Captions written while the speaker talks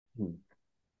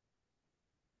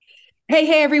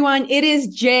Hey, everyone. It is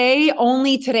Jay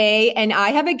only today, and I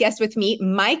have a guest with me,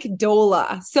 Mike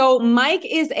Doehla. So, Mike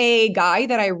is a guy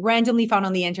that I randomly found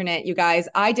on the internet, you guys.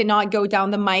 I did not go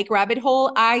down the Mike rabbit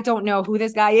hole. I don't know who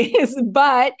this guy is,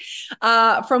 but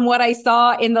from what I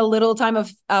saw in the little time of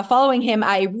following him,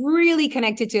 I really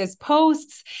connected to his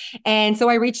posts. And so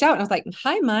I reached out and I was like,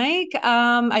 Hi, Mike.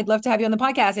 I'd love to have you on the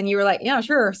podcast. And you were like, Yeah,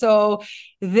 sure. So,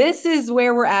 this is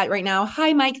where we're at right now.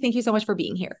 Hi, Mike. Thank you so much for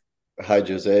being here. Hi,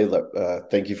 Jose.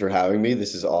 Thank you for having me.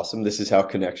 This is awesome. This is how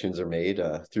connections are made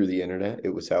through the internet. It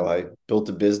was how I built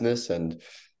a business and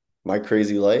my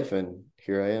crazy life, and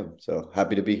here I am. So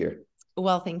happy to be here.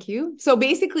 Well, thank you. So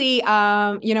basically,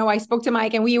 I spoke to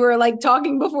Mike and we were like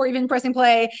talking before even pressing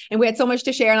play, and we had so much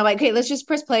to share. And I'm like, okay, let's just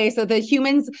press play. So the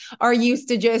humans are used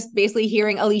to just basically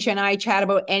hearing Alicia and I chat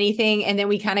about anything. And then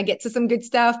we kind of get to some good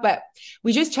stuff, but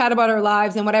we just chat about our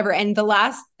lives and whatever. And the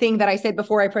last thing that I said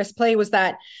before I pressed play was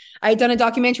that I had done a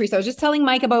documentary. So I was just telling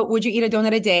Mike about Would You Eat a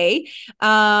Donut a Day,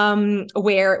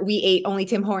 where we ate only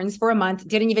Tim Hortons for a month.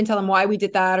 Didn't even tell him why we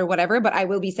did that or whatever, but I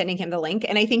will be sending him the link.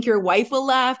 And I think your wife will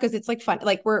laugh because it's like fun.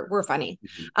 Like we're funny.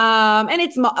 Mhm. And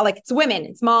it's women,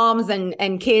 it's moms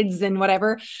and kids and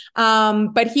whatever.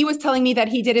 But he was telling me that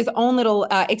he did his own little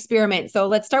experiment. So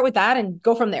let's start with that and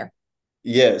go from there.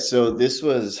 Yeah, so this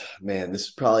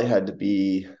probably had to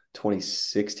be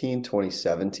 2016,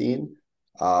 2017.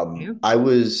 Yeah. I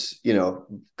was, a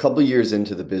couple years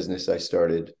into the business I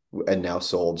started and now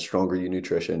sold Stronger You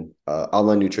Nutrition,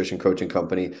 online nutrition coaching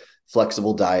company,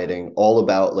 flexible dieting, all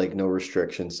about like no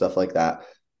restrictions, stuff like that.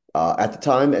 At the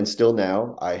time and still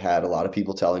now, I had a lot of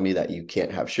people telling me that you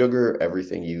can't have sugar.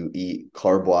 Everything you eat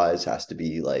carb wise has to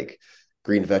be like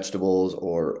green vegetables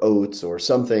or oats or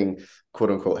something quote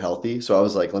unquote healthy. So I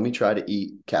was like, let me try to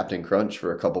eat Captain Crunch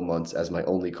for a couple months as my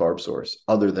only carb source,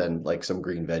 other than like some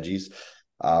green veggies.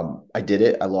 I did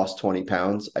it. I lost 20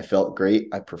 pounds. I felt great.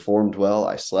 I performed well.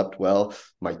 I slept well.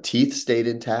 My teeth stayed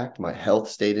intact. My health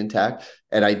stayed intact.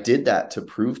 And I did that to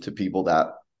prove to people that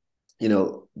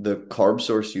the carb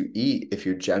source you eat, if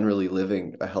you're generally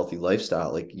living a healthy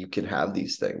lifestyle, like you can have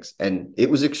these things. And it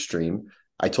was extreme.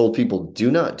 I told people, do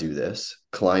not do this.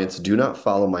 Clients, do not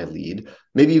follow my lead.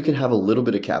 Maybe you can have a little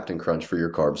bit of Captain Crunch for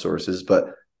your carb sources,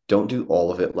 but don't do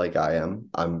all of it like I am.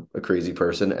 I'm a crazy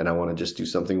person and I want to just do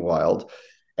something wild.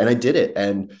 And I did it.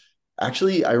 And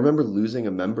actually, I remember losing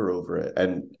a member over it.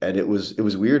 And it was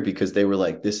weird because they were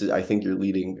like, this is, I think you're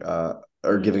leading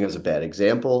or giving us a bad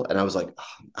example. And I was like,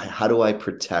 how do I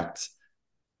protect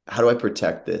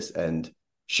this and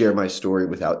share my story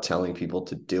without telling people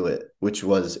to do it, which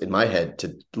was in my head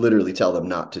to literally tell them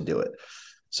not to do it.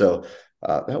 So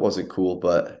that wasn't cool,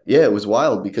 but yeah, it was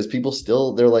wild because people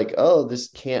still, they're like, oh, this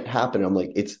can't happen. I'm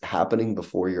like, it's happening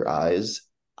before your eyes.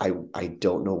 I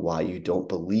don't know why you don't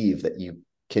believe that you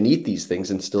can eat these things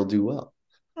and still do well.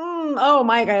 Oh,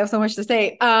 Mike, I have so much to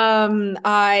say.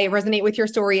 I resonate with your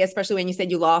story, especially when you said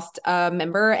you lost a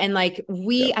member. And like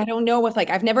Yeah. I don't know if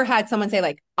like I've never had someone say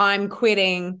like I'm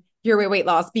quitting your weight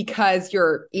loss because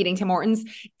you're eating Tim Hortons.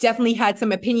 Definitely had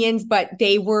some opinions, but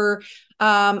they were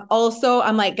also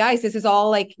I'm like, guys, this is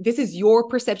all like this is your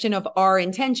perception of our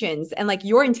intentions. And like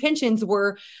your intentions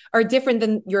are different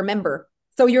than your member.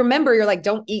 So you remember, you're like,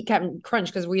 don't eat Captain Crunch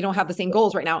because we don't have the same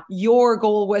goals right now. Your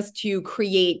goal was to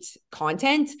create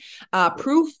content,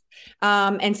 proof.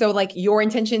 And so like your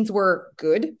intentions were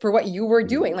good for what you were Mhm.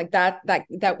 doing. Like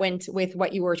that went with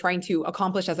what you were trying to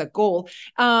accomplish as a goal.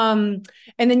 And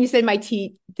then you said my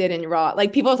teeth didn't rot.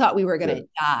 Like people thought we were Yeah. gonna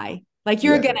die. Like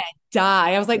you're Yeah. gonna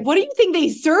die. I was like, what do you think they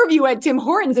serve you at Tim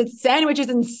Hortons? It's sandwiches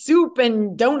and soup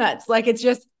and donuts. Like it's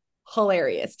just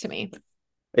hilarious to me.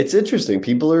 It's interesting.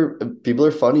 People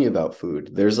are funny about food.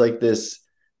 There's like this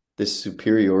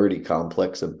superiority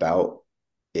complex about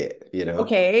it.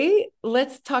 Okay,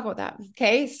 let's talk about that.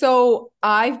 Okay, so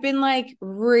I've been like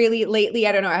really lately,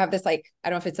 I don't know, I have this like, I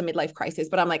don't know if it's a midlife crisis,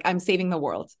 but I'm like, I'm saving the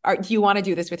world. Do you want to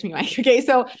do this with me, Mike? Okay,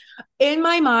 so in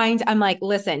my mind, I'm like,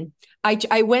 listen,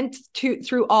 I went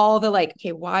through all the like,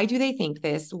 okay, why do they think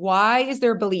this? Why is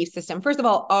their belief system? First of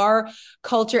all, our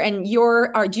culture and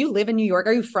do you live in New York?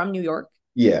 Are you from New York?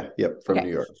 Yeah, yep, from Okay.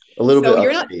 New York. A little So bit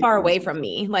you're not upstate. far away from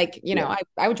me. Like, Yeah.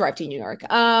 I would drive to New York.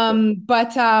 Yeah.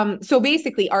 But so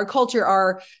basically our culture,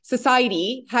 our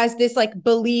society has this like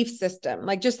belief system,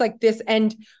 like just like this,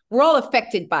 and we're all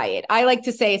affected by it. I like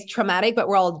to say it's traumatic, but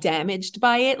we're all damaged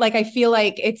by it. Like I feel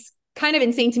like it's kind of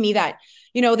insane to me that,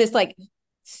 this like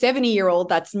 70-year-old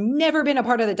that's never been a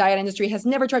part of the diet industry, has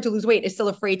never tried to lose weight, is still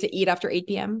afraid to eat after 8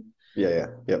 p.m. Yeah, yeah.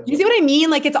 Yep. You see what I mean?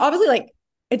 Like it's obviously like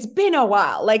it's been a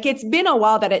while. Like it's been a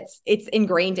while that it's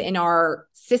ingrained in our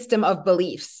system of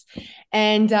beliefs.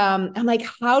 And I'm like,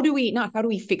 how do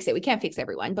we fix it? We can't fix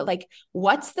everyone, but like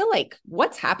what's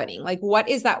happening? Like what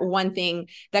is that one thing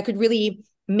that could really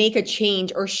make a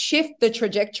change or shift the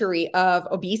trajectory of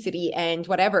obesity and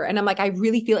whatever? And I'm like, I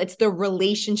really feel it's the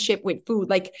relationship with food.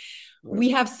 Like Right. we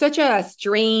have such a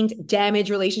strained,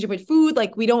 damaged relationship with food.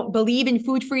 Like we don't believe in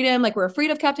food freedom. Like we're afraid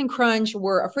of Captain Crunch.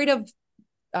 We're afraid of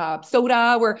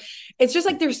soda, where it's just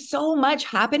like there's so much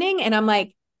happening. And I'm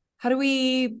like,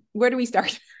 where do we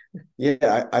start?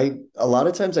 Yeah, I a lot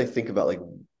of times I think about like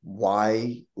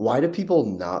why do people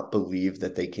not believe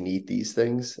that they can eat these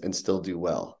things and still do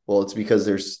well? Well, it's because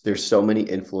there's so many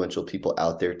influential people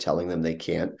out there telling them they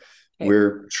can't. Okay.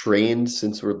 We're trained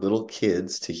since we're little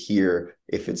kids to hear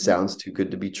if it Mhm. sounds too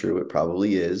good to be true, it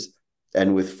probably is.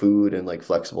 And with food and like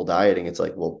flexible dieting, it's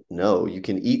like, well, no, you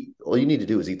can eat, all you need to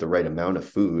do is eat the right amount of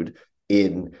food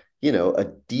in, a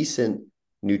decent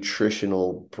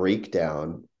nutritional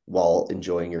breakdown while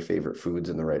enjoying your favorite foods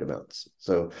in the right amounts.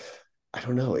 So I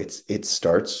don't know. It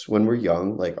starts when we're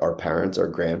young, like our parents, our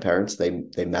grandparents,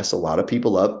 they mess a lot of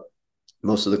people up.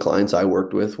 Most of the clients I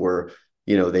worked with were,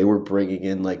 they were bringing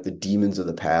in like the demons of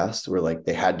the past, where like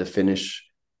they had to finish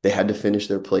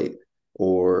their plate,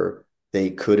 or they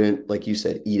couldn't, like you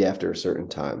said, eat after a certain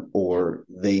time, Yeah. or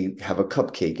they have a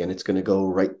cupcake and it's going to go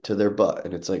right to their butt.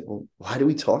 And it's like, well, why do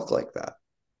we talk like that?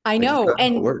 I Like it's know. not how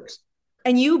it works.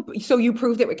 And you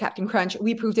proved it with Captain Crunch.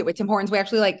 We proved it with Tim Hortons. We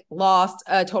actually like lost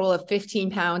a total of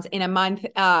 15 pounds in a month,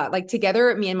 like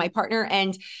together, me and my partner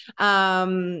and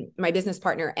my business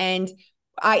partner. And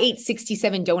I ate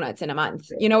 67 donuts in a month.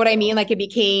 You know what I mean? Like it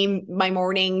became my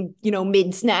morning,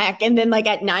 mid snack. And then like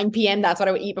at 9 p.m., that's what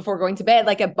I would eat before going to bed,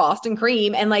 like a Boston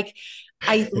cream. And like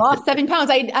I lost 7 pounds.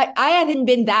 I hadn't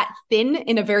been that thin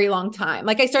in a very long time.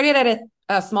 Like I started at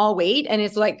a small weight, and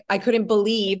it's like I couldn't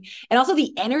believe, and also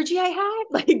the energy I had.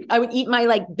 Like I would eat my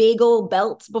like bagel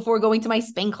belt before going to my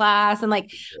spin class, and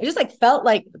like I just like felt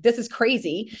like this is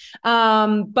crazy.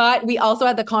 But we also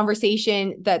had the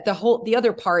conversation that the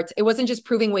other part, it wasn't just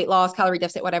proving weight loss, calorie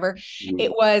deficit, whatever.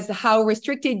 It Mhm. was how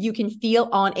restricted you can feel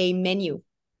on a menu.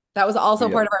 That was also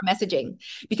Yeah. part of our messaging,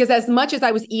 because as much as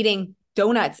I was eating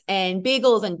donuts and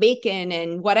bagels and bacon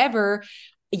and whatever,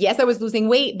 yes, I was losing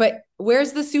weight, but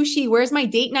where's the sushi? Where's my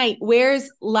date night? Where's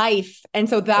life? And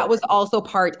so that was also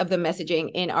part of the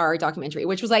messaging in our documentary,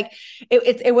 which was like,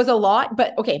 it was a lot.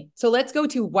 But okay, so let's go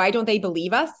to why don't they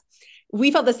believe us?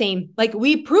 We felt the same. Like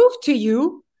we proved to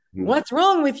you Mhm. what's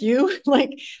wrong with you.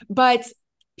 Like, but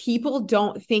people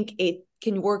don't think it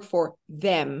can work for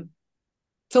them.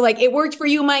 So like it worked for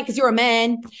you, Mike, because you're a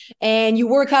man and you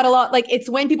work out a lot. Like it's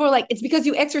when people are like, it's because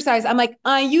you exercise. I'm like,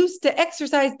 I used to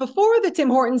exercise before the Tim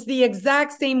Hortons the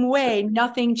exact same way.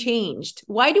 Nothing changed.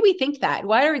 Why do we think that?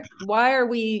 Why are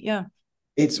we? Yeah.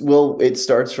 Well, it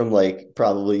starts from like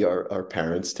probably our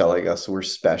parents telling us we're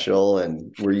special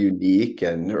and we're unique,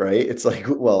 and right. It's like,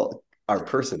 well, our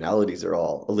personalities are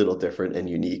all a little different and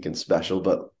unique and special,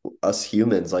 but us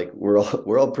humans, like we're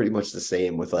all pretty much the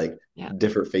same with like Yeah.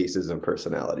 different faces and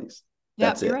personalities. Yeah.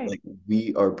 That's You're it. right. Like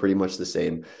we are pretty much the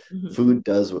same. Mm-hmm. Food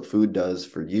does what food does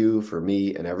for you, for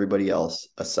me, and everybody else,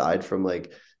 aside from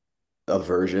like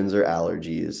aversions or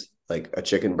allergies. Like a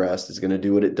chicken breast is going to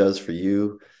do what it does for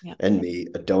you Yeah. and me.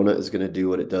 A donut is going to do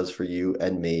what it does for you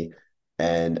and me.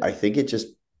 And I think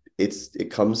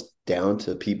it comes down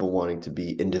to people wanting to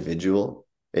be individual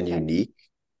and Okay. unique,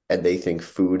 and they think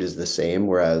food is the same,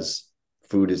 whereas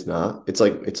food is not. It's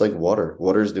like water.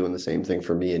 Water is doing the same thing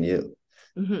for me and you.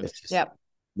 Mm-hmm. It's just Yep.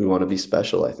 we want to be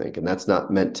special, I think. And that's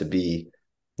not meant to be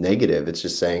negative. It's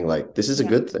just saying like this is a Yeah.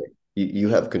 good thing. You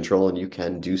have control and you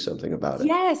can do something about it.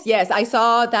 Yes, yes. I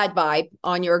saw that vibe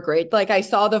on your grid. Like I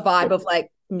saw the vibe of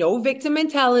like no victim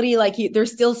mentality. Like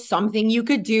there's still something you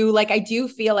could do. Like I do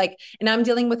feel like, and I'm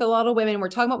dealing with a lot of women. We're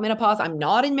talking about menopause. I'm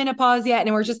not in menopause yet. And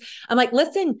I'm like,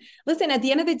 listen, at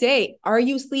the end of the day, are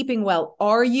you sleeping well?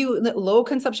 Are you low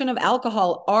consumption of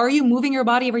alcohol? Are you moving your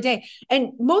body every day? And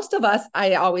most of us,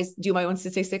 I always do my own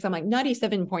statistics. I'm like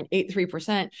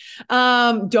 97.83%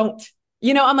 don't.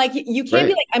 I'm like, you can't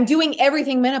be Right. like, I'm doing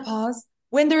everything menopause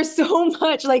when there's so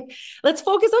much. Like, let's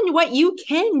focus on what you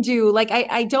can do. Like,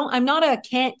 I'm not a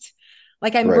can't,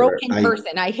 like, I'm Right, right. broken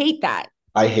person. I hate that.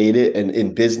 I hate it. And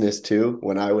in business too,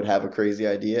 when I would have a crazy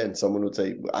idea and someone would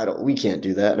say, we can't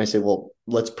do that. And I say, well,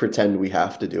 let's pretend we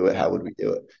have to do it. Yeah. How would we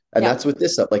do it? And Yeah. that's what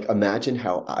this stuff, like, imagine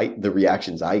the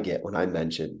reactions I get when I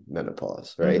mention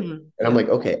menopause, right? Mm-hmm. And I'm Yeah. like,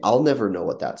 okay, I'll never know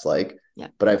what that's like, Yeah.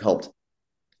 but I've helped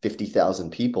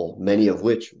 50,000 people, many of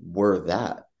which were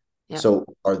that. Yeah. So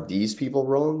are these people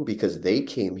wrong because they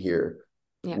came here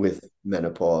Yeah. with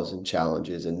menopause and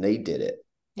challenges, and they did it.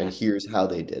 And Yeah. here's how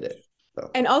they did it. So,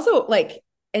 And also like,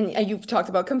 and you've talked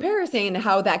about comparison and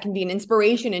how that can be an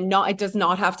inspiration and not, it does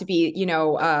not have to be,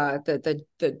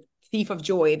 the thief of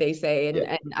joy, they say.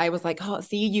 yeah. And I was like, oh,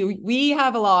 see, we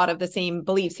have a lot of the same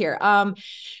beliefs here.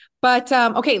 But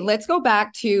okay, let's go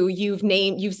back to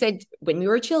you've said when we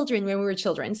were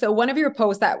children. So one of your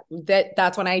posts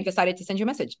that's when I decided to send you a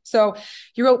message. So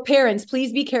you wrote, "Parents,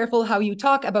 please be careful how you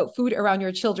talk about food around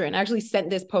your children." I actually sent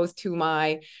this post to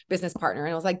my business partner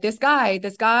and I was like, this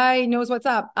guy knows what's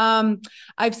up.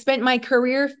 I've spent my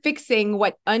career fixing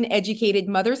what uneducated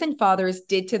mothers and fathers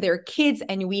did to their kids,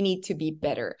 and we need to be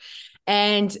better.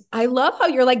 And I love how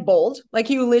you're like bold,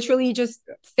 like you literally just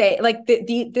say like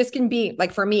this can be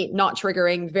like for me not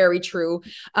triggering, very true.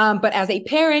 But as a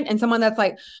parent and someone that's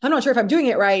like, I'm not sure if I'm doing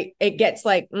it right, it gets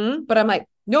like, but I'm like,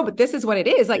 no, but this is what it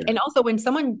is. Like, Yeah. and also when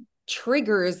someone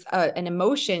triggers an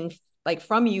emotion like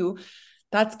from you,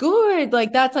 that's good.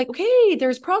 Like that's like, okay,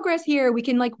 there's progress here. We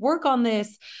can like work on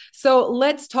this. So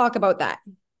let's talk about that.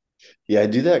 Yeah, I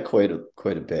do that quite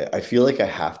a bit. I feel like I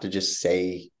have to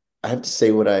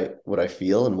say what I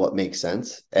feel and what makes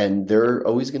sense. And there are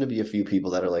always going to be a few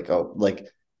people that are like, oh, like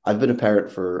I've been a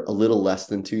parent for a little less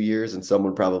than 2 years, and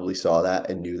someone probably saw that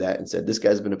and knew that and said, this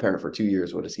guy's been a parent for 2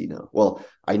 years. What does he know? Well,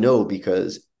 I know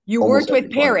because You almost worked every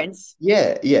with client, parents.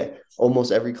 yeah, yeah,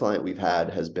 almost every client we've had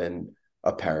has been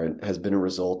a parent, has been a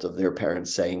result of their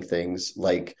parents saying things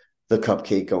like the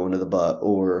cupcake going to the butt,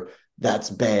 or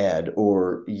that's bad,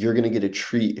 or you're going to get a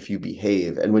treat if you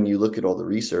behave. And when you look at all the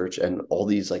research and all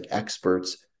these like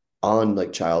experts on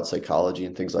like child psychology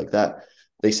and things like that,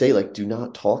 they say like do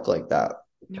not talk like that,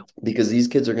 No. because these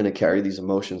kids are going to carry these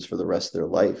emotions for the rest of their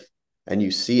life. And you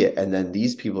see it, and then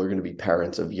these people are going to be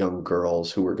parents of young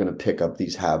girls who are going to pick up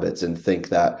these habits and think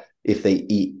that if they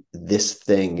eat this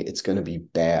thing it's going to be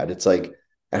bad. It's like,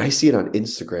 and I see it on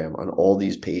Instagram on all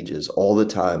these pages all the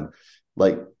time,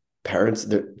 like parents,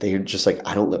 they're just like,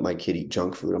 I don't let my kid eat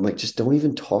junk food. I'm like, just don't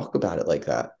even talk about it like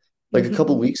that. Like a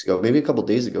couple Mhm. weeks ago, maybe a couple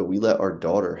days ago, we let our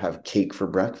daughter have cake for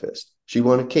breakfast. She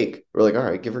wanted cake. We're like, all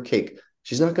right, give her cake.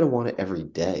 She's not going to want it every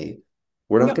day.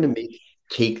 We're not No. going to make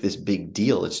cake this big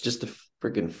deal. It's just a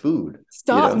freaking food, you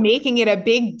Stop know? making it a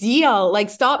big deal. Like,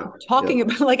 stop Yeah. talking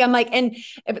about, like, I'm like, and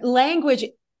language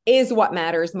is what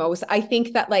matters most. I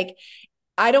think that, like,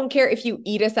 I don't care if you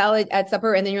eat a salad at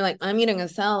supper and then you're like, I'm eating a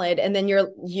salad. And then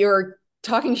you're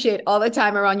talking shit all the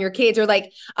time around your kids, or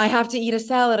like, I have to eat a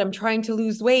salad. I'm trying to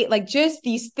lose weight. Like, just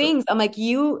these things. I'm like,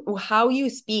 how you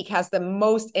speak has the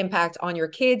most impact on your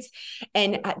kids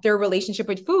and their relationship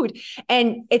with food.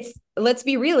 And let's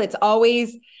be real, it's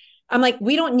always, I'm like,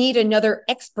 we don't need another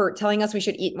expert telling us we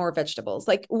should eat more vegetables.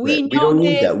 Like, we Right. We know don't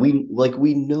need this. that.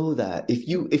 We know that. If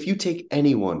you take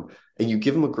anyone and you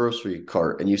give them a grocery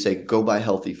cart and you say go buy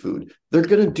healthy food, they're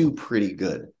gonna do pretty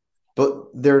good.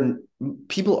 But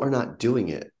people are not doing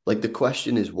it. Like the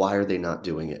question is, why are they not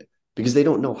doing it? Because they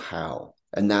don't know how.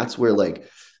 And that's where like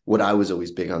what I was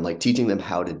always big on, like teaching them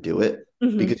how to do it.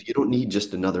 Mhm. Because you don't need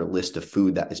just another list of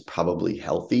food that is probably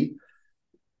healthy.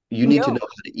 You need to know No.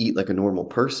 how to eat like a normal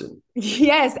person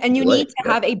Yes. And in you your need life. to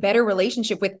Yeah. have a better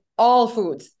relationship with all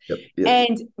foods. Yep. Yep.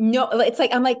 And no, it's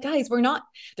like, I'm like, guys, we're not,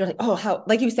 they're like, oh, how,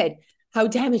 like you said, how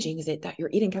damaging is it that you're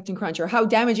eating Captain Crunch? Or how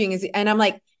damaging is it? And I'm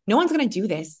like, no one's going to do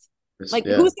this. Like,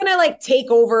 Yeah. who's going to like take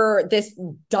over this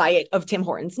diet of Tim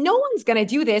Hortons? No one's going to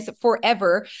do this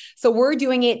forever. So we're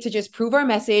doing it to just prove our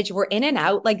message. We're in and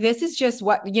out. Like, this is just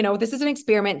this is an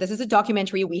experiment. This is a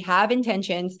documentary. We have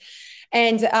intentions.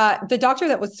 And the doctor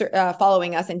that was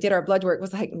following us and did our blood work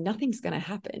was like, nothing's going to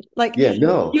happen. Like, Yeah.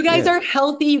 No. you guys Yeah. are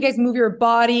healthy. You guys move your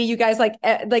body. You guys like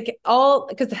all,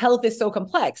 because health is so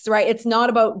complex, right? It's not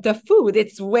about the food.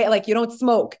 It's way like you don't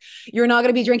smoke. You're not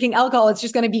going to be drinking alcohol. It's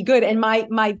just going to be good. And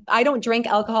I don't drink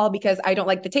alcohol because I don't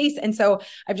like the taste. And so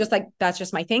I'm just like, that's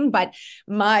just my thing. But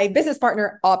my business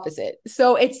partner, opposite.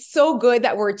 So it's so good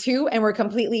that we're two and we're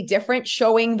completely different,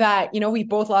 showing that, we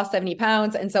both lost 70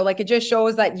 pounds. And so like, it just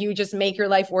shows that you just make your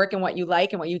life work and what you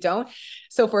like and what you don't.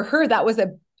 So for her, that was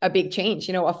a big change,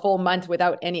 a full month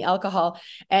without any alcohol.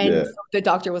 And Yeah. so the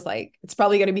doctor was like, it's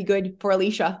probably going to be good for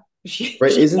Alicia.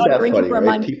 Right. She's Isn't not that drinking funny, for a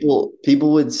right? month.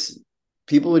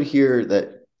 People would hear that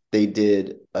they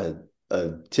did a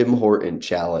Tim Horton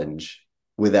challenge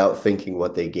without thinking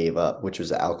what they gave up, which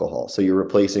was alcohol. So you're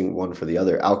replacing one for the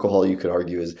other. Alcohol, you could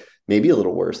argue, is maybe a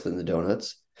little worse than the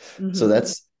donuts. So Mm-hmm.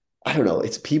 that's, I don't know.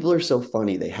 It's people are so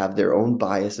funny. They have their own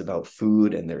bias about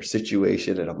food and their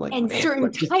situation. And I'm like, And man, certain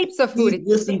like, just types of food. please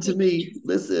listen to me.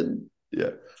 Listen. Yeah.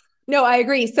 No, I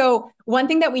agree. So one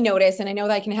thing that we noticed, and I know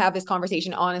that I can have this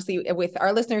conversation honestly with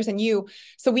our listeners and you.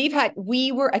 So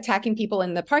we were attacking people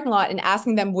in the parking lot and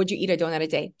asking them, would you eat a donut a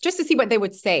day? Just to see what they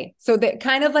would say. So that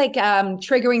kind of like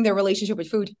triggering their relationship with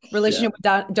food, Yeah. relationship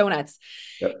with donuts.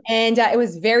 Yep. And it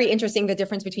was very interesting, the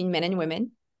difference between men and women. Mhm.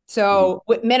 So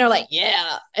men are like,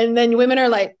 yeah. And then women are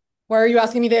like, why are you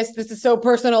asking me this? This is so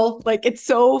personal. Like, it's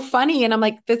so funny. And I'm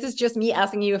like, this is just me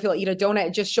asking you if you'll eat a donut.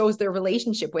 It just shows their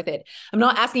relationship with it. I'm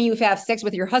not asking you if you have sex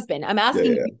with your husband. I'm Yeah,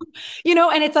 asking yeah. you,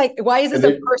 and it's like, why is this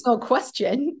And a they personal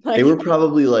question? they Like, were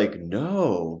probably like,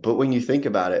 no. But when you think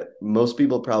about it, most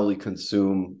people probably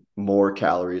consume more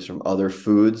calories from other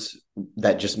foods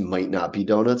that just might not be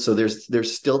donuts. So there's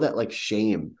still that like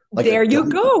shame, like a there you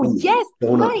donut, go. ooh, Yes,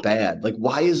 donut right. bad. Like,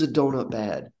 why is a donut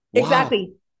bad? Why?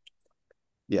 Exactly.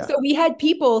 Yeah, So we had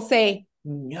people say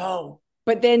no,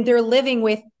 but then they're living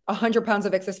with 100 pounds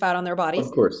of excess fat on their of bodies.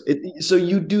 course. So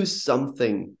you do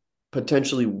something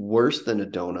potentially worse than a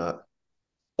donut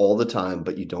all the time,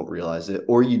 but you don't realize it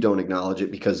or you don't acknowledge it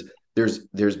because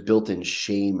there's built-in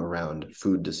shame around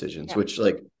food decisions, Yeah. which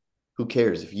like who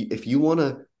cares if you want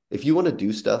to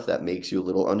do stuff that makes you a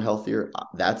little unhealthier,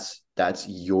 that's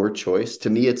your choice. To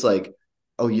me, it's like,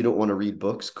 oh, you don't want to read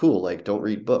books? Cool, like don't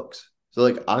read books. So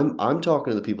like I'm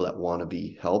talking to the people that want to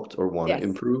be helped or want to Yes.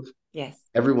 improve. Yes.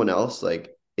 Everyone else,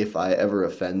 like if I ever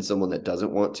offend someone that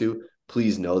doesn't want to,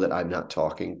 please know that I'm not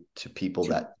talking to people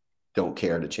that don't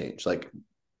care to change. Like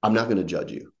I'm not going to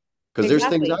judge you because there's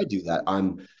things Exactly.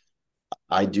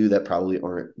 I do that probably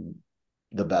aren't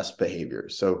the best behavior.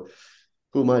 So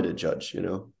who am I to judge, you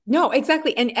know? No,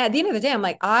 exactly. And at the end of the day, I'm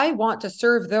like, I want to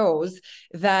serve those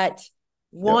that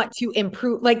Yep. want to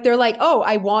improve. Like they're like, oh,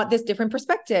 I want this different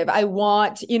perspective. I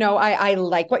want, I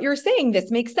like what you're saying.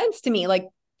 This makes sense to me. Like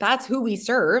that's who we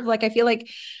serve. Like I feel like at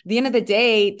the end of the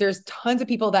day, there's tons of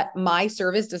people that my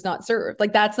service does not serve.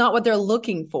 Like that's not what they're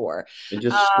looking for. And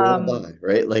just scroll Um, by,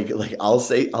 right? Like I'll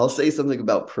say something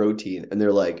about protein and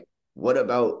they're like, what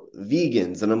about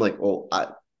vegans? And I'm like, well,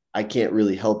 I can't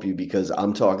really help you because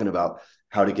I'm talking about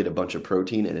how to get a bunch of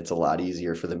protein and it's a lot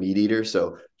easier for the meat eater.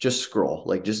 So just scroll.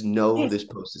 Like just know yes, this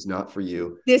post is not for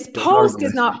you. this Don't post argue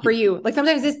is with not for me. you. Like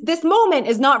sometimes this moment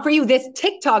is not for you. This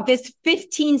TikTok, this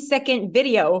 15-second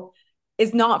video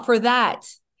is not for that.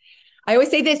 I always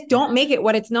say this, don't make it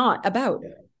what it's not about. Yeah.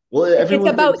 Well, Like it's everyone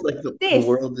about thinks like the this.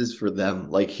 world is for them.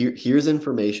 Like here's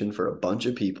information for a bunch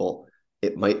of people.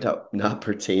 It might not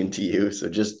pertain to you. So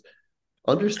just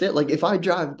understand. Like if I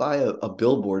drive by a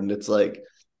billboard and it's like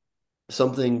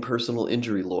something personal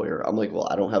injury lawyer, I'm like, well,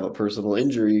 I don't have a personal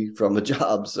injury from a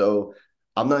job. So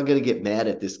I'm not gonna get mad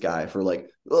at this guy for like,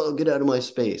 oh, get out of my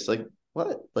space. Like,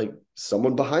 what? Like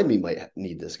someone behind me might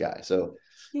need this guy. So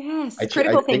Yes, I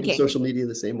critical think of thinking. social media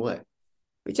the same way.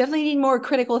 We definitely need more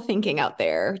critical thinking out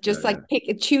there. Yeah, Just like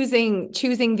choosing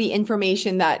the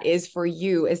information that is for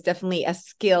you is definitely a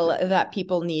skill that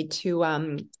people need to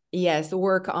yes,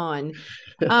 work on.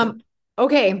 yeah. Um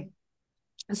okay.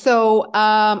 So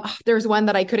there's one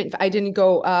that I didn't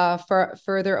go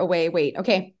further away. Wait,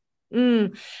 okay. How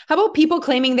about people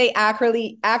claiming they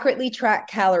accurately track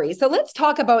calories? So let's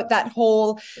talk about that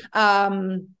whole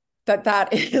that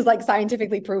is like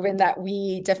scientifically proven that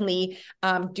we definitely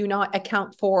do not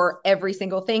account for every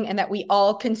single thing and that we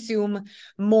all consume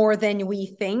more than we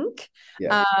think,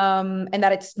 Yeah. and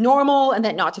that it's normal and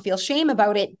that not to feel shame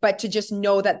about it, but to just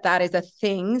know that that is a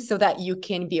thing so that you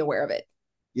can be aware of it.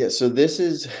 Yeah, so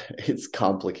it's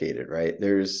complicated, right?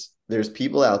 There's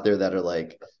people out there that are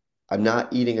like, I'm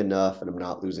not eating enough and I'm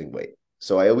not losing weight.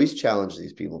 So I always challenge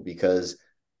these people because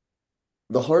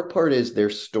the hard part is their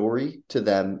story to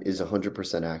them is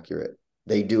 100% accurate.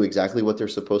 They do exactly what they're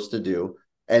supposed to do.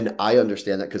 And I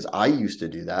understand that because I used to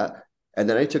do that. And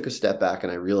then I took a step back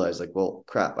and I realized, like, well,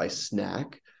 crap, I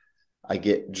snack, I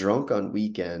get drunk on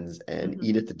weekends and Mhm.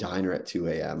 eat at the diner at 2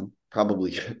 a.m.,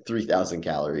 probably 3,000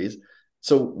 calories.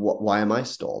 So why am I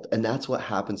stalled? And that's what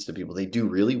happens to people. They do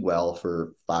really well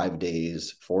for 5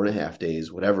 days, 4.5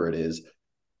 days, whatever it is.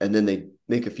 And then they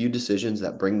make a few decisions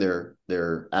that bring their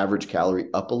average calorie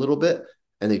up a little bit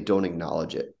and they don't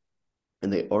acknowledge it.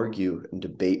 And they argue and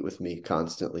debate with me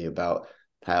constantly about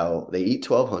how they eat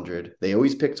 1,200. They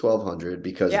always pick 1,200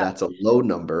 because Yeah. that's a low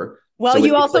number. Well, So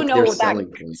you it's also like their know that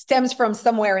selling point. stems from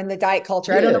somewhere in the diet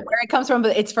culture. I don't know Yeah. where it comes from,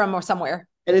 but it's from or somewhere.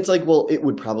 And it's like, well, it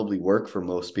would probably work for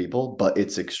most people, but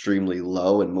it's extremely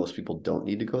low, and most people don't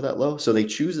need to go that low. So they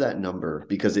choose that number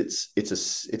because it's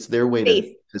their way to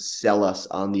Safe. to sell us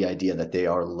on the idea that they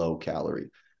are low calorie.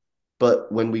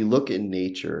 But when we look in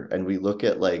nature and we look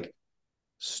at like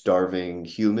starving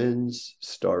humans,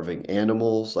 starving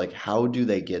animals, like how do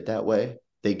they get that way?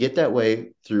 They get that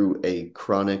way through a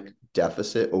chronic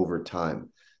deficit over time.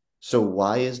 So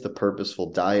why is the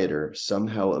purposeful dieter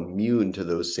somehow immune to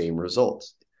those same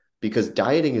results? Because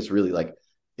dieting is really like,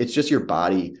 it's just your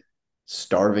body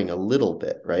starving a little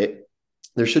bit, right?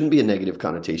 There shouldn't be a negative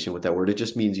connotation with that word. It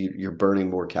just means you're burning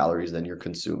more calories than you're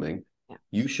consuming. Yeah.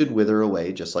 You should wither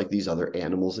away just like these other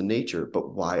animals in nature.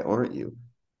 But why aren't you?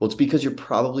 Well, it's because you're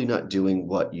probably not doing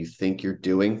what you think you're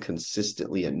doing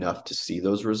consistently enough to see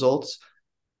those results.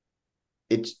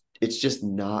 It's just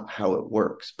not how it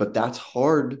works. But that's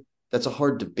hard. That's a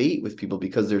hard debate with people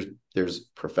because there's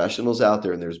professionals out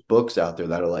there and there's books out there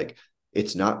that are like,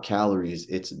 it's not calories,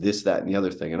 it's this, that, and the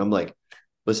other thing. And I'm like,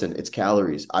 listen, it's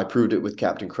calories. I proved it with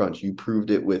Captain Crunch. You proved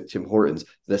it with Tim Hortons.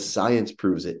 The science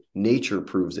proves it. Nature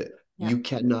proves it. Yeah. You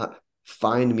cannot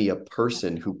find me a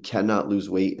person who cannot lose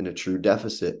weight in a true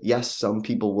deficit. Yes, some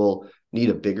people will need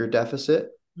a bigger deficit.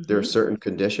 There are certain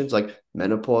conditions, like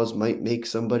menopause might make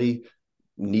somebody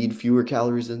need fewer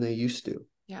calories than they used to.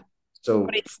 Yeah. So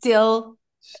But it's still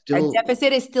a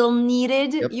deficit is still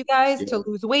needed, yep, you guys, yeah, to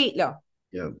lose weight. No.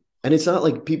 yeah. And it's not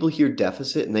like people hear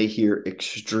deficit and they hear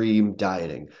extreme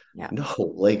dieting. Yeah. No,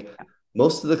 like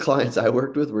most of the clients I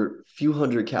worked with were few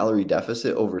hundred calorie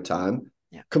deficit over time,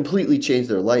 completely changed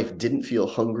their life, didn't feel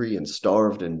hungry and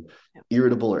starved and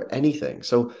irritable or anything.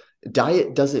 So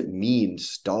diet doesn't mean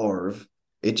starve.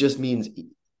 It just means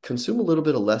consume a little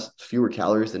bit of fewer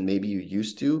calories than maybe you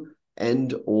used to,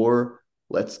 and or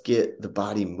let's get the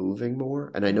body moving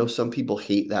more. And I know some people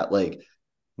hate that, like,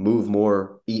 move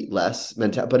more, eat less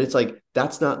mentality, but it's like,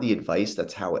 that's not the advice.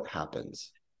 That's how it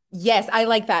happens. Yes, I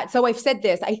like that. So I've said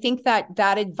this. I think that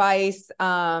advice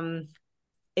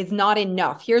is not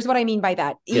enough. Here's what I mean by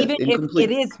that. Yeah, Even if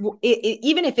incomplete.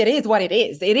 even if it is what it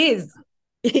is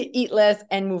eat less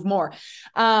and move more.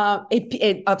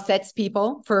 It upsets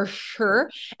people for sure.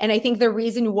 And I think the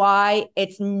reason why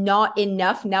it's not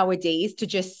enough nowadays to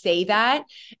just say that,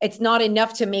 it's not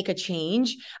enough to make a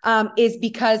change, is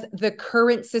because the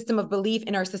current system of belief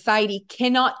in our society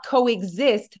cannot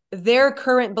coexist their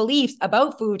current beliefs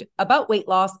about food, about weight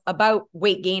loss, about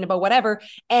weight gain, about whatever,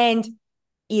 and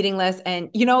eating less.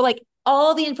 And, like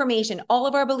all the information, all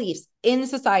of our beliefs in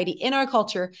society, in our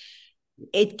culture,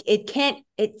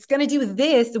 it's going to do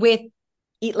this with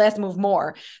eat less, move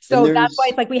more. So that's why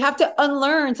it's like we have to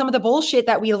unlearn some of the bullshit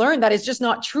that we learned that is just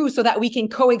not true so that we can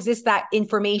coexist that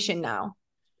information now.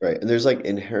 Right. And there's like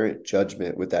inherent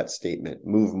judgment with that statement.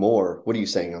 Move more. What are you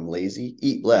saying? I'm lazy.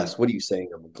 Eat less. What are you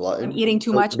saying? I'm a glutton. I'm eating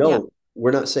too much. No, yeah.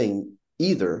 We're not saying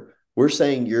either. We're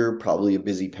saying you're probably a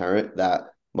busy parent that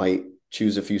might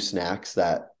choose a few snacks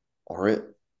that aren't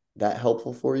that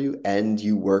helpful for you, and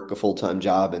you work a full-time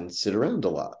job and sit around a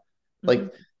lot.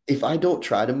 Like, if I don't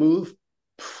try to move,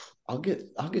 I'll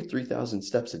get 3,000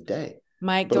 steps a day.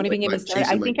 Mike, but don't even get me started.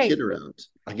 I think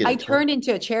I turned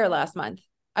into a chair last month.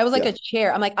 I was like a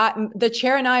chair. I'm like, the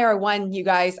chair and I are one, you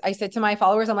guys. I said to my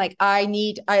followers, I'm like, I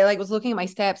was looking at my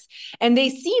steps, and they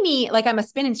see me like I'm a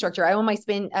spin instructor. I own my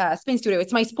spin studio.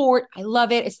 It's my sport. I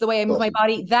love it. It's the way I move my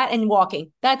body. That and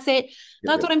walking. That's it.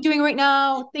 That's what I'm doing right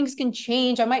now. Things can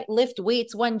change. I might lift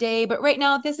weights one day, but right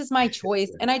now this is my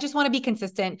choice. And I just want to be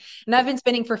consistent. And I've been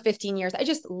spinning for 15 years. I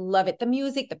just love it. The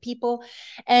music, the people.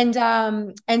 And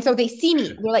so they see me.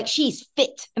 They're like, she's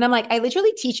fit. And I'm like, I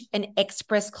literally teach an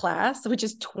express class, which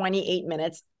is 28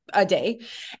 minutes a day.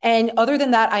 And other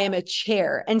than that, I am a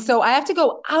chair. And so I have to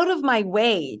go out of my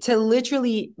way to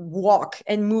literally walk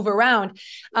and move around.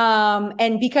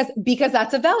 And because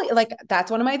that's a value, like that's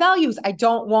one of my values. I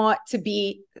don't want to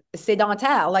be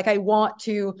sédentaire. Like I want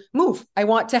to move. I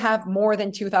want to have more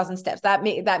than 2,000 steps. That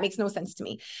makes no sense to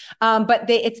me. But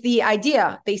it's the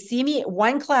idea. They see me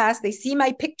one class, they see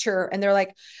my picture, and they're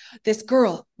like, this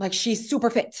girl, like she's super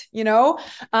fit,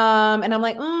 And I'm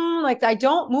like, like I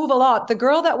don't move a lot. The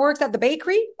girl that works at the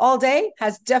bakery all day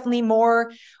has definitely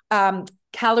more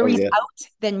calories out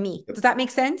than me. Does that make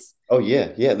sense? Oh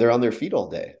yeah. Yeah. They're on their feet all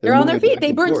day. They're on their feet.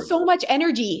 They burn so much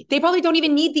energy. They probably don't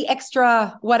even need the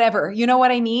extra whatever. You know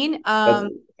what I mean?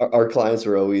 Our clients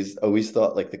were always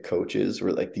thought like the coaches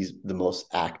were like the most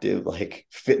active, like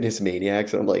fitness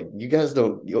maniacs. And I'm like, you guys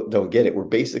don't get it. We're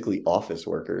basically office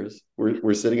workers.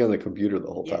 We're sitting on the computer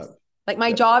the whole time. Like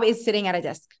my job is sitting at a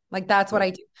desk. Like that's what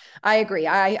I do. I agree.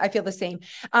 I feel the same.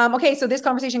 Okay. So this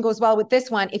conversation goes well with this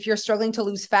one. If you're struggling to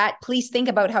lose fat, please think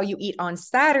about how you eat on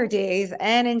Saturdays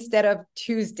and instead of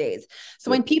Tuesdays. So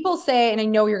when people say, and I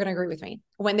know you're going to agree with me,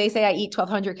 when they say I eat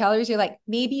 1,200 calories, you're like,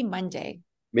 maybe Monday.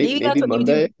 Maybe that's what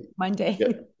Monday. You do Monday. Yeah.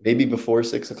 Maybe before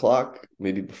 6 o'clock,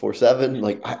 maybe before 7.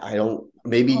 Like I don't,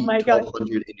 maybe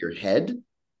 1,200 in your head,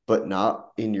 but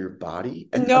not in your body.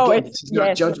 And no, again, this is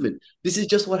not judgment. This is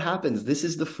just what happens. This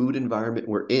is the food environment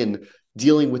we're in.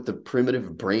 dealing with the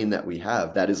primitive brain that we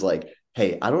have that is like,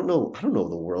 hey, I don't know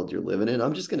the world you're living in.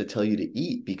 I'm just going to tell you to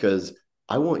eat because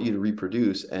I want you to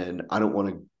reproduce and I don't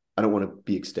want to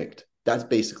be extinct. That's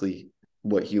basically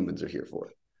what humans are here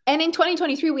for. And in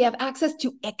 2023, we have access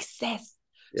to excess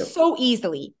Yep. so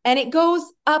easily, and it goes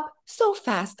up so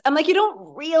fast. I'm like, you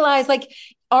don't realize like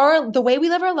the way we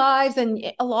live our lives and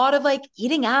a lot of like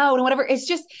eating out and whatever. It's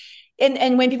just,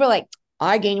 and when people are like,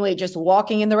 I gain weight just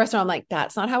walking in the restaurant, I'm like,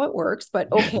 that's not how it works, but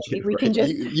okay, we can Right.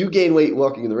 just You gain weight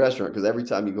walking in the restaurant because every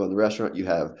time you go in the restaurant, you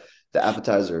have the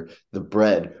appetizer, the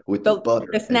bread with the the butter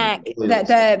and snack, the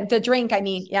oils. the drink. I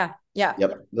mean, yeah, yeah.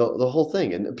 Yep, the whole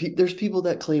thing. And there's people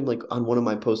that claim, like on one of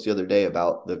my posts the other day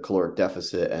about the caloric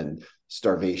deficit and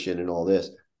starvation and all this,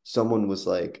 someone was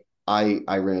like, I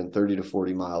ran 30 to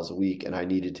 40 miles a week and I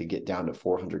needed to get down to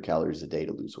 400 calories a day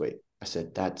to lose weight. I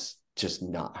said, that's just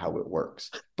not how it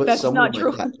works. But That's someone not like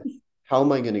true. that, how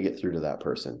am I going to get through to that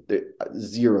person?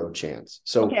 Zero chance.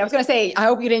 Okay, So I was gonna say, I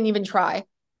hope you didn't even try.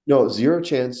 no, zero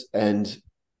chance. And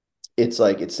it's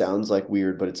like, it sounds like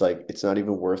weird, but it's like, it's not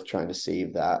even worth trying to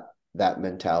save that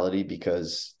mentality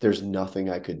because there's nothing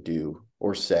I could do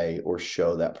or say or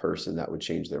show that person that would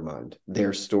change their mind.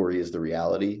 Their story is the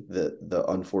reality. The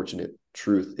unfortunate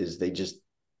truth is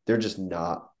they're just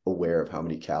not aware of how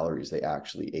many calories they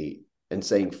actually ate. And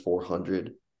saying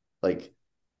 400, like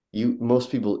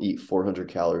most people eat 400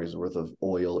 calories worth of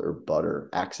oil or butter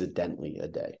accidentally a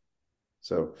day.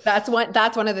 So That's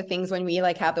one of the things when we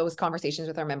like have those conversations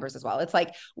with our members as well. It's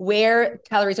like where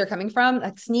calories are coming from,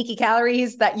 like sneaky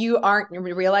calories that you aren't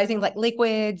realizing, like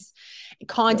liquids,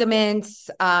 condiments.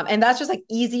 And that's just like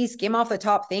easy skim off the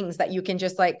top things that you can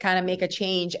just like kind of make a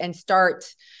change and start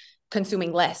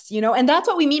consuming less, and that's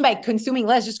what we mean by consuming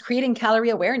less, just creating calorie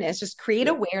awareness, just create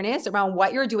awareness around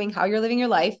what you're doing, how you're living your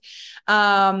life.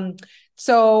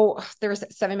 So there's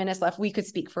 7 minutes left. We could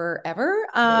speak forever.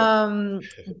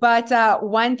 But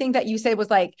one thing that you said was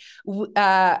like,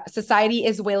 society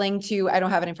is willing to, I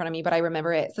don't have it in front of me, but I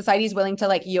remember it. Society is willing to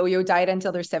like yo-yo diet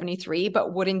until they're 73,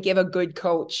 but wouldn't give a good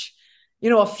coach,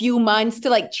 a few months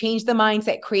to like change the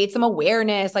mindset, create some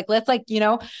awareness. Like, let's like,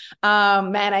 man,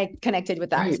 I connected with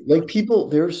that. right. Like people,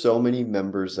 there are so many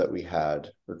members that we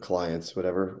had or clients,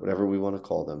 whatever we want to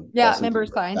call them, Yeah. awesome Members,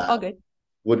 people clients, that all good.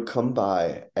 would come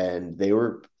by and they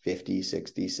were 50,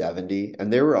 60, 70,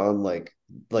 and they were on like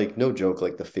no joke,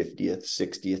 like the 50th,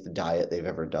 60th diet they've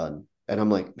ever done. And I'm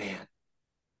like, man,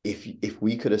 if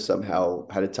we could have somehow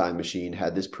had a time machine,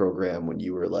 had this program when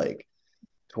you were like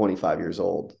 25 years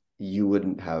old, you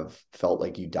wouldn't have felt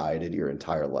like you dieted your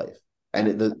entire life.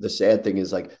 And the sad thing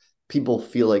is like people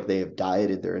feel like they have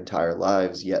dieted their entire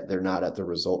lives, yet they're not at the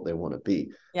result they want to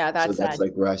be. Yeah, So that's that's sad.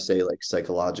 like where I say like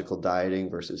psychological dieting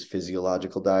versus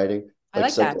physiological dieting. I Like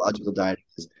like that. psychological dieting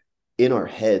is in our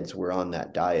heads, we're on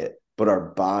that diet, but our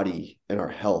body and our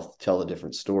health tell a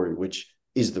different story, which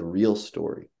is the real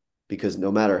story. Because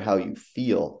no matter how you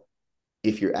feel,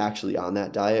 if you're actually on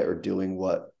that diet or doing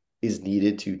what is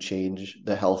needed to change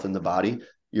the health in the body,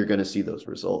 you're going to see those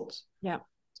results. Yeah.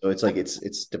 So it's like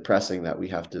it's depressing that we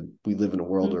live in a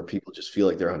world where people just feel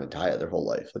like they're on a diet their whole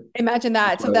life. Like, Imagine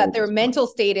that. So that their mental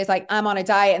state is like, I'm on a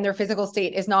diet, and their physical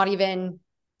state is not even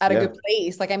at a yeah. good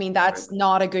place. Like, I mean, that's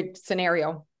not a good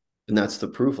scenario. And that's the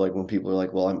proof. Like when people are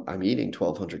like, well, I'm eating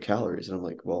 1,200 calories. And I'm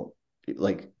like, well,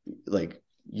 like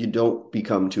you don't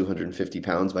become 250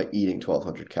 pounds by eating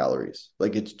 1,200 calories.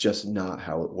 Like it's just not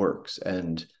how it works.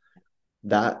 And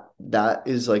that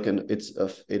is like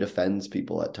it offends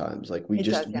people at times. Like we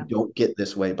don't get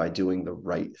this way by doing the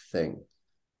right thing.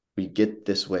 We get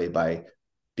this way by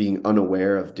being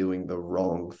unaware of doing the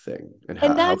wrong thing. And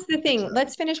how that's the thing.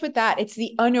 Let's finish with that. It's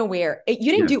the unaware.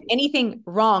 You didn't do anything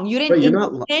wrong. You right,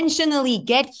 didn't intentionally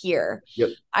get here. Yep.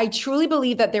 I truly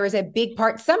believe that there is a big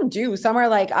part. Some do. Some are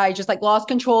like, I just like lost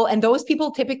control. And those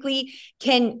people typically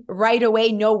can right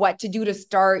away know what to do to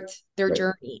start their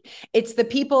journey. It's the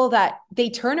people that they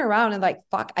turn around and like,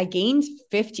 fuck, I gained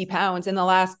 50 pounds in the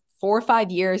last 4 or 5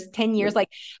 years, 10 years. Like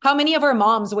how many of our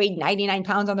moms weighed 99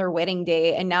 pounds on their wedding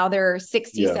day and now they're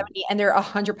 60, 70 and they're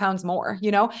 100 pounds more,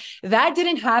 that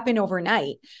didn't happen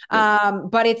overnight.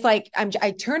 But it's like,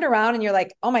 I turned around and you're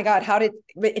like, oh my God,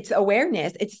 it's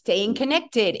awareness. It's staying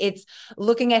connected. It's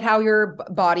looking at how your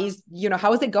body's,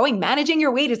 how is it going? Managing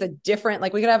your weight is a different,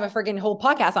 like we could have a freaking whole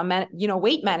podcast on,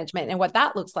 weight management and what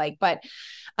that looks like. But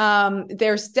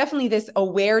there's definitely this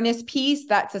awareness piece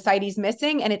that society's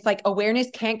missing. And it's like awareness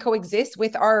can't coexist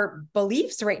with our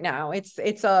beliefs right now.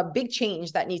 It's a big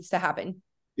change that needs to happen.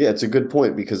 Yeah, it's a good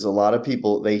point because a lot of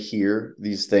people they hear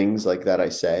these things like that I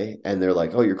say and they're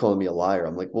like, "Oh, you're calling me a liar."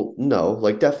 I'm like, "Well, no,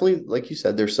 like definitely like you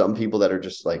said there's some people that are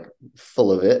just like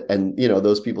full of it and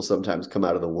those people sometimes come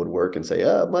out of the woodwork and say,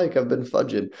 Mike, I've been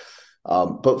fudging."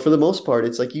 But for the most part,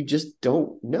 it's like you just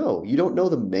don't know. You don't know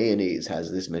the mayonnaise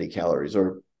has this many calories,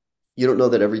 or you don't know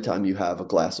that every time you have a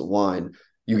glass of wine,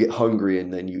 you get hungry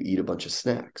and then you eat a bunch of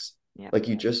snacks. Yeah. Like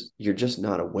you're just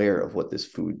not aware of what this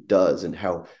food does and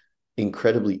how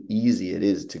incredibly easy it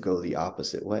is to go the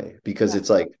opposite way because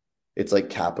Yeah. it's like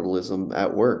capitalism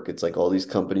at work. It's like all these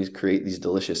companies create these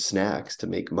delicious snacks to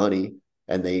make money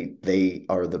and they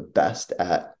are the best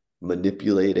at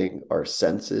manipulating our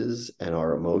senses and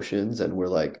our emotions and we're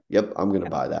like, "Yep, I'm going to Yeah.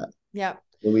 buy that." Yeah.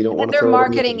 And we don't And want to their throw it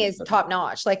in the marketing is bin. top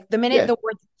notch. Like the minute Yeah. the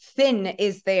word thin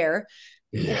is there,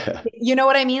 Yeah. you know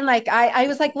what I mean? Like I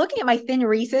was like looking at my thin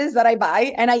Reese's that I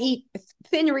buy and I eat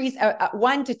thin Reese,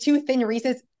 1 to 2 thin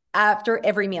Reese's after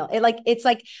every meal. It's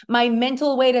like my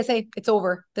mental way to say it's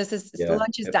over. This is the Yeah.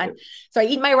 lunch is Yep, done. yep. So I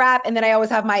eat my wrap and then I always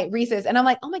have my Reese's and I'm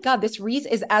like, oh my God, this Reese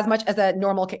is as much as a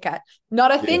normal Kit Kat, not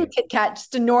a thin Yeah. Kit Kat,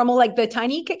 just a normal, like the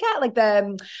tiny Kit Kat, like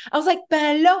I was like,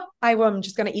 bello, I'm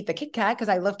just going to eat the Kit Kat because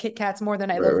I love Kit Kats more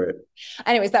than I Right, love. right.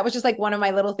 Anyways, that was just like one of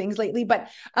my little things lately, but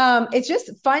it's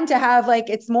just fun to have, like,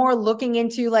 it's more looking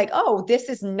into like, oh, this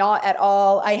is not at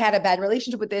all, I had a bad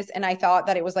relationship with this and I thought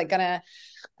that it was like gonna,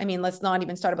 I mean, let's not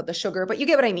even start about the sugar, but you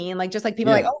get what I mean. Like, just like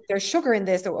people are like, Yeah. oh, there's sugar in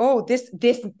this, or oh, this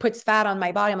puts fat on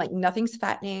my body. I'm like, nothing's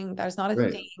fattening. That is not a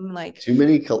Right. thing. Like, Too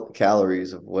many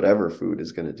calories of whatever food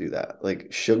is going to do that.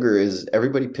 Like sugar is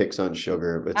everybody picks on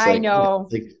sugar, but it's I like yeah, know.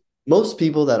 like most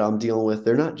people that I'm dealing with,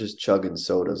 they're not just chugging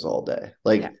sodas all day. Yeah.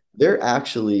 Like they're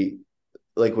actually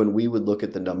like when we would look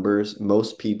at the numbers,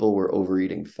 most people were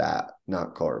overeating fat,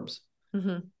 not carbs. Mm-hmm.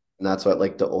 And that's what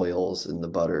like the oils and the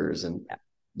butters and Yeah.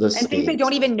 the And things they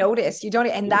don't steaks. even notice. You don't,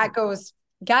 and Yeah. that goes,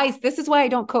 guys, this is why I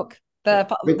don't cook. Right.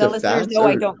 Right. The The listeners fats know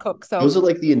I are don't cook. So those are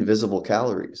like the invisible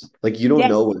calories. Like you don't yes.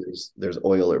 know when there's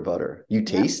oil or butter. You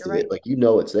Yeah, you're tasted right. it, like you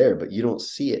know it's there, but you don't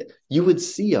see it. You would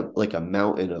see a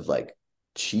mountain of like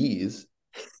cheese,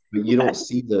 but you don't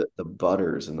see the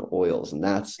butters and the oils, and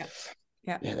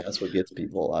Yeah. Yeah. that's what gets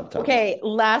people a lot of times. Okay,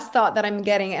 last thought that I'm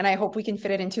getting, and I hope we can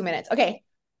fit it in 2 minutes. Okay,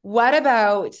 what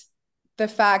about the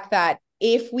fact that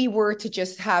if we were to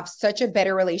just have such a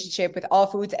better relationship with all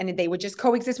foods and they would just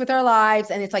coexist with our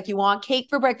lives, and it's like you want cake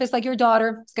for breakfast, like your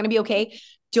daughter, it's going to be okay.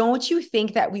 Don't you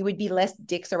think that we would be less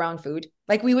dicks around food?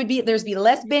 Like there's be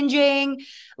less binging,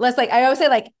 less like I always say,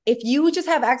 like if you just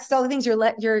have access to all the things,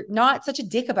 you're not such a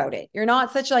dick about it. You're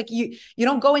not such like you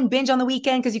don't go and binge on the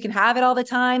weekend because you can have it all the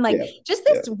time. Like Yeah, just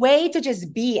yeah, this way to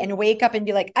just be and wake up and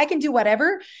be like, I can do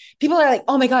whatever. People are like,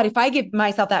 oh my God, if I give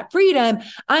myself that freedom,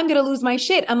 I'm going to lose my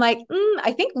shit. I'm like,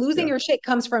 I think losing yeah, your shit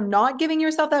comes from not giving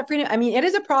yourself that freedom. I mean, it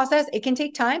is a process. It can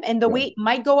take time and the yeah. weight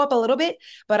might go up a little bit,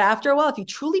 but after a while, if you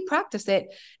truly practice it,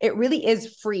 it really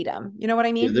is freedom. You know what I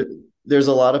Yeah, mean? there's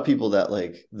a lot of people that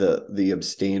like the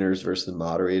abstainers versus the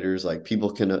moderators. Like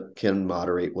people can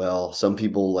moderate well. Some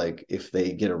people like if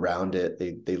they get around it,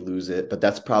 they lose it. But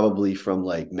that's probably from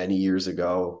like many years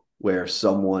ago where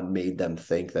someone made them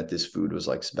think that this food was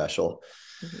like special.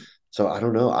 Mhm. So I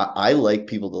don't know. I like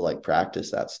people to like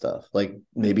practice that stuff. Like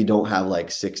maybe don't have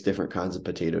like 6 different kinds of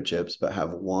potato chips, but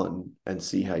have one and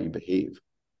see how you behave.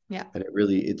 Yeah. And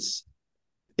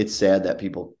it's sad that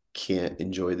people can't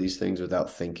enjoy these things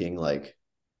without thinking like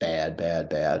bad, bad,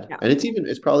 bad. Yeah. And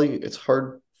it's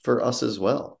hard for us as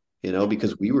well,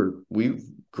 because we've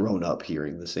grown up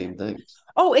hearing the Yeah. same things.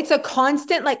 Oh, it's a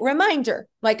constant like reminder.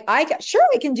 Like sure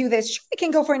I can do this. Sure I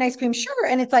can go for an ice cream. Sure.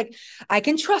 And it's like I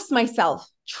can trust myself.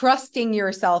 Trusting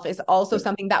yourself is also Yep.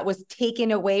 something that was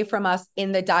taken away from us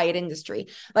in the diet industry.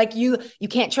 Like you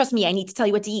can't trust me. I need to tell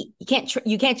you what to eat. You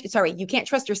can't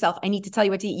trust yourself. I need to tell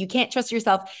you what to eat. You can't trust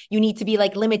yourself. You need to be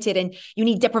like limited and you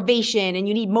need deprivation and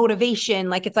you need motivation.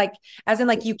 Like it's like as in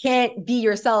like you can't be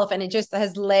yourself and it just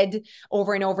has led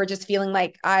over and over just feeling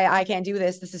like I can't do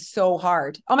this. This is so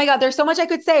hard. Oh my God, there's so much I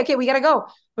could say. Okay, we got to go.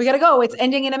 We got to go. It's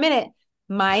ending in a minute.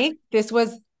 Mike, this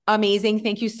was amazing.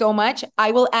 Thank you so much.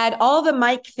 I will add all the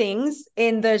Mike things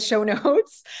in the show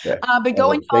notes. Yeah. But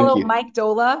go and Awesome. Thank follow you. Mike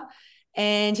Doehla.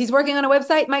 And he's working on a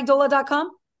website, mikedoehla.com.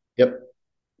 Yep.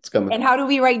 It's And coming. how do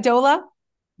we write Doehla?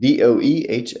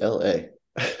 Doehla.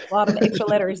 A lot of extra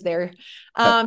letters there.